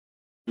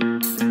Now,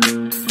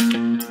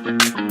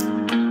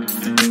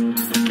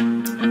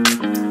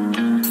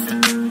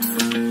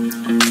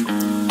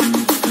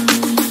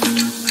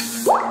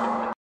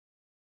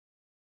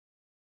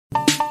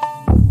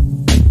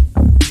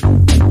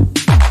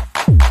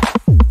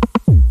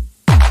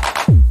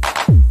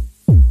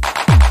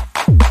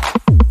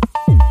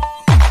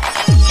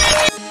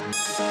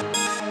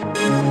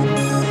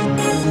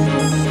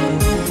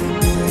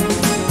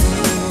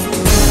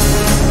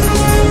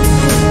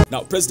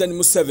 President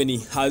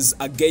Museveni has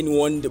again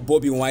warned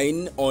Bobi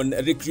Wine on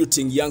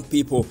recruiting young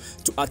people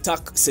to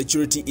attack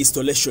security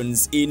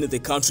installations in the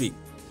country.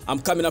 I'm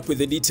coming up with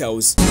the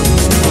details.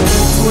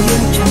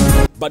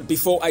 But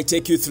before I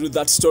take you through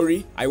that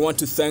story, I want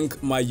to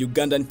thank my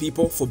Ugandan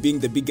people for being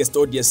the biggest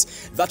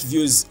audience that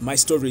views my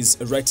stories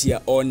right here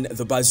on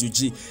the Buzz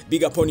UG.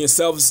 Big up on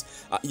yourselves.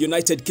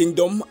 United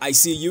Kingdom, I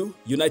see you.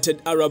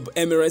 United Arab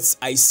Emirates,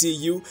 I see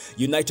you.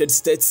 United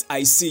States,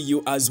 I see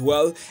you as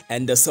well.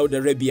 And Saudi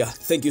Arabia,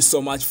 thank you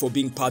so much for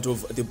being part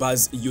of the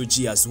Buzz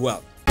UG as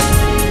well.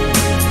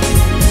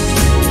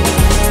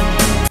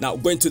 Now,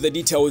 going to the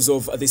details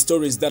of the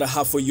stories that I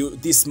have for you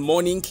this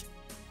morning.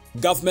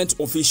 Government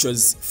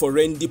officials,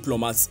 foreign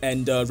diplomats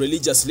and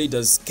religious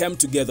leaders came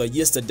together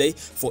yesterday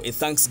for a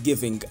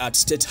Thanksgiving at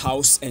State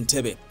House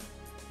Entebbe.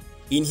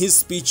 In his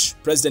speech,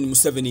 President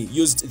Museveni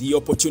used the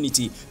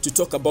opportunity to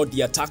talk about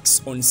the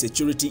attacks on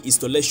security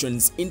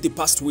installations in the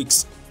past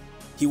weeks.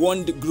 He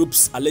warned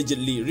groups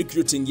allegedly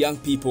recruiting young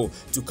people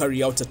to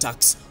carry out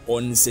attacks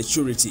on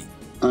security.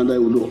 And I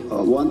would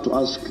want to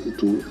ask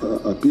to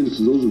appeal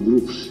to those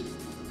groups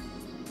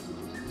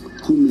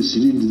who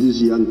mislead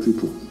these young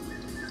people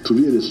to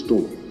really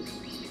stop,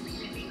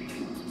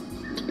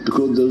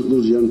 because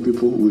those young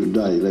people will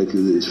die like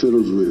these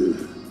fellows will.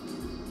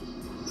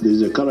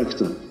 There's a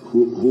character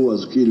who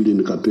was killed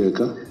in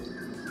Kapeka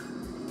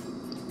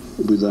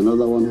with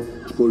another one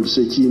called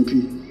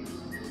Sekimpi.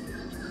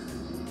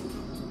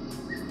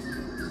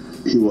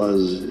 He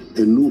was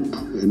a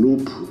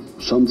noob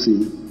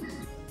something.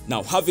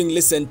 Now, having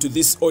listened to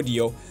this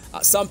audio,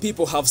 some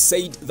people have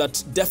said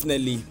that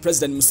definitely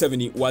President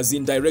Museveni was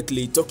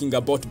indirectly talking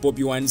about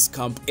Bobi Wine's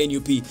camp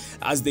NUP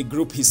as the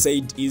group he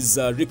said is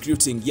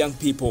recruiting young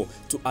people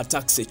to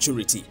attack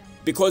security.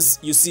 Because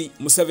you see,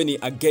 Museveni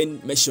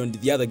again mentioned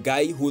the other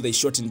guy who they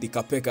shot in the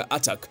Kapeka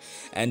attack,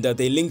 and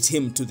they linked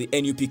him to the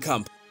NUP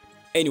camp.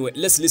 Anyway,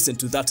 let's listen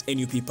to that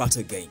NUP part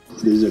again.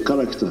 There's a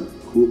character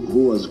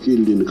who was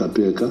killed in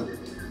Kapeka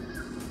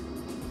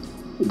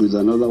with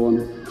another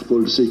one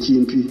called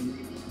Sekimpi.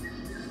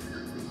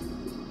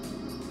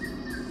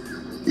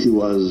 He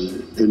was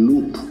a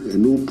noob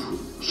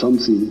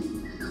something.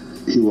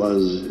 He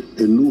was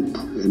a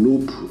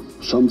noob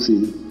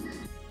something.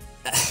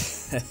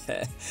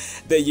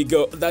 There you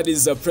go. That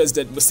is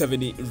President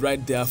Museveni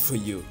right there for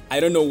you. I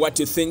don't know what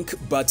you think,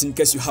 but in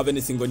case you have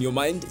anything on your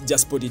mind,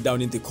 just put it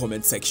down in the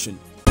comment section.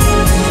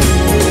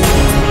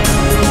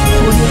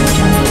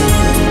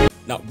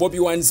 Now, Bobi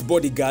Wine's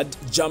bodyguard,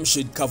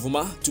 Jamshid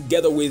Kavuma,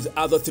 together with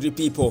other 3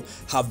 people,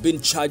 have been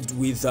charged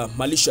with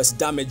malicious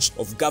damage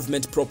of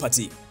government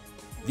property.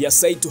 They are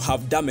said to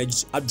have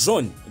damaged a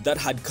drone that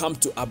had come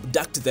to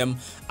abduct them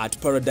at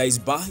Paradise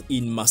Bar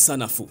in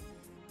Masanafu.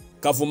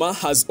 Kavuma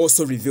has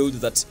also revealed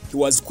that he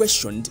was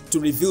questioned to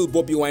reveal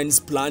Bobi Wine's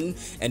plan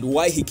and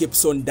why he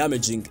keeps on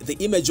damaging the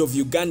image of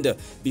Uganda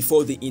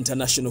before the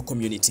international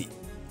community.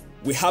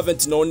 We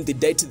haven't known the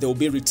date they will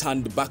be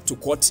returned back to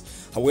court.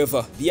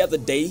 However, the other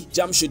day,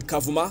 Jamshid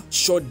Kavuma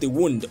showed the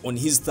wound on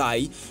his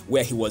thigh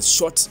where he was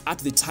shot at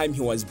the time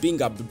he was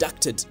being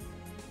abducted.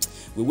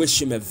 We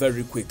wish him a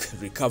very quick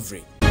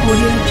recovery.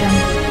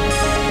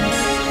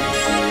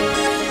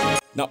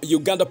 Now,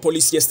 Uganda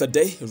police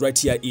yesterday, right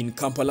here in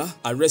Kampala,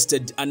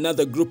 arrested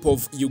another group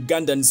of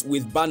Ugandans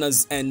with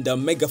banners and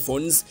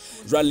megaphones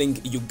rallying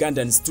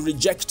Ugandans to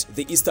reject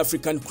the East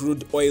African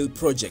crude oil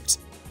project.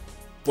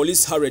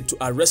 Police hurried to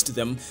arrest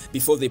them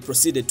before they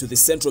proceeded to the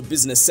Central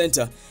Business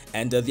Center,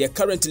 and they are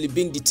currently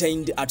being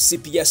detained at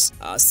CPS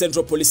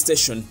Central Police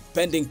Station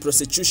pending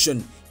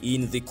prosecution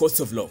in the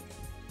court of law.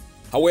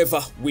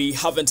 However, we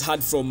haven't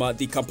heard from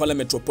the Kampala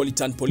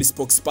Metropolitan Police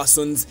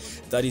spokespersons,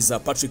 that is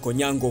Patrick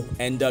Onyango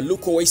and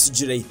Luko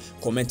Waisujire,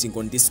 commenting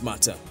on this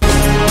matter.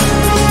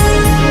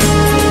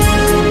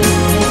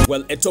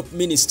 Well, a top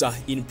minister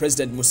in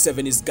President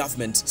Museveni's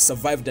government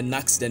survived an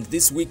accident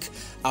this week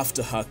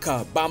after her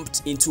car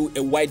bumped into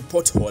a wide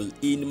pothole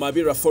in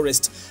Mabira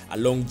Forest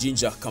along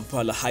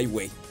Jinja-Kampala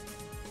Highway.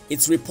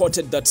 It's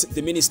reported that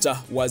the minister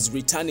was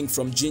returning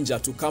from Jinja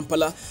to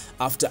Kampala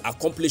after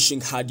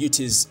accomplishing her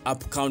duties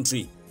up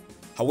country.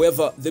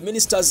 However, the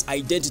minister's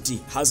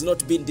identity has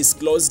not been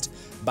disclosed,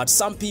 but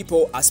some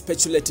people are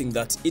speculating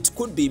that it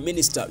could be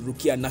Minister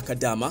Rukia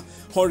Nakadama,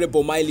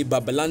 Honorable Miley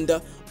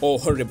Babalanda, or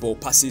Honorable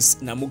Pasis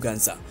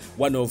Namuganza,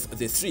 one of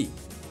the 3.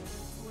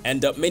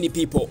 And many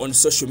people on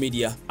social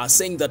media are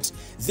saying that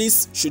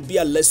this should be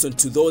a lesson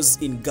to those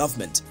in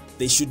government.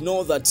 They should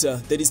know that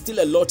there is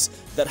still a lot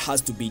that has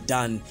to be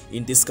done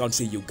in this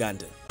country,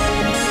 Uganda.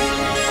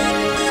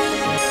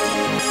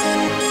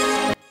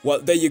 Well,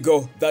 there you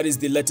go. That is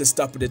the latest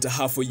update I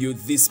have for you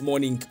this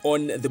morning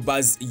on the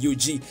Buzz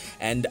UG.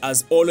 And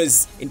as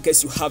always, in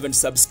case you haven't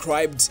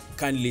subscribed,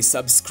 kindly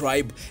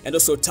subscribe and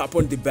also tap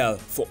on the bell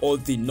for all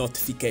the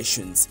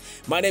notifications.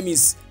 My name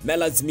is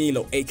Melaz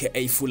Milo,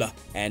 aka Fuller,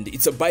 and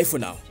it's a bye for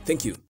now.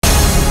 Thank you.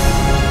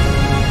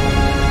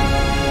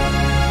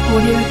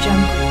 Audio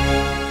Jungle.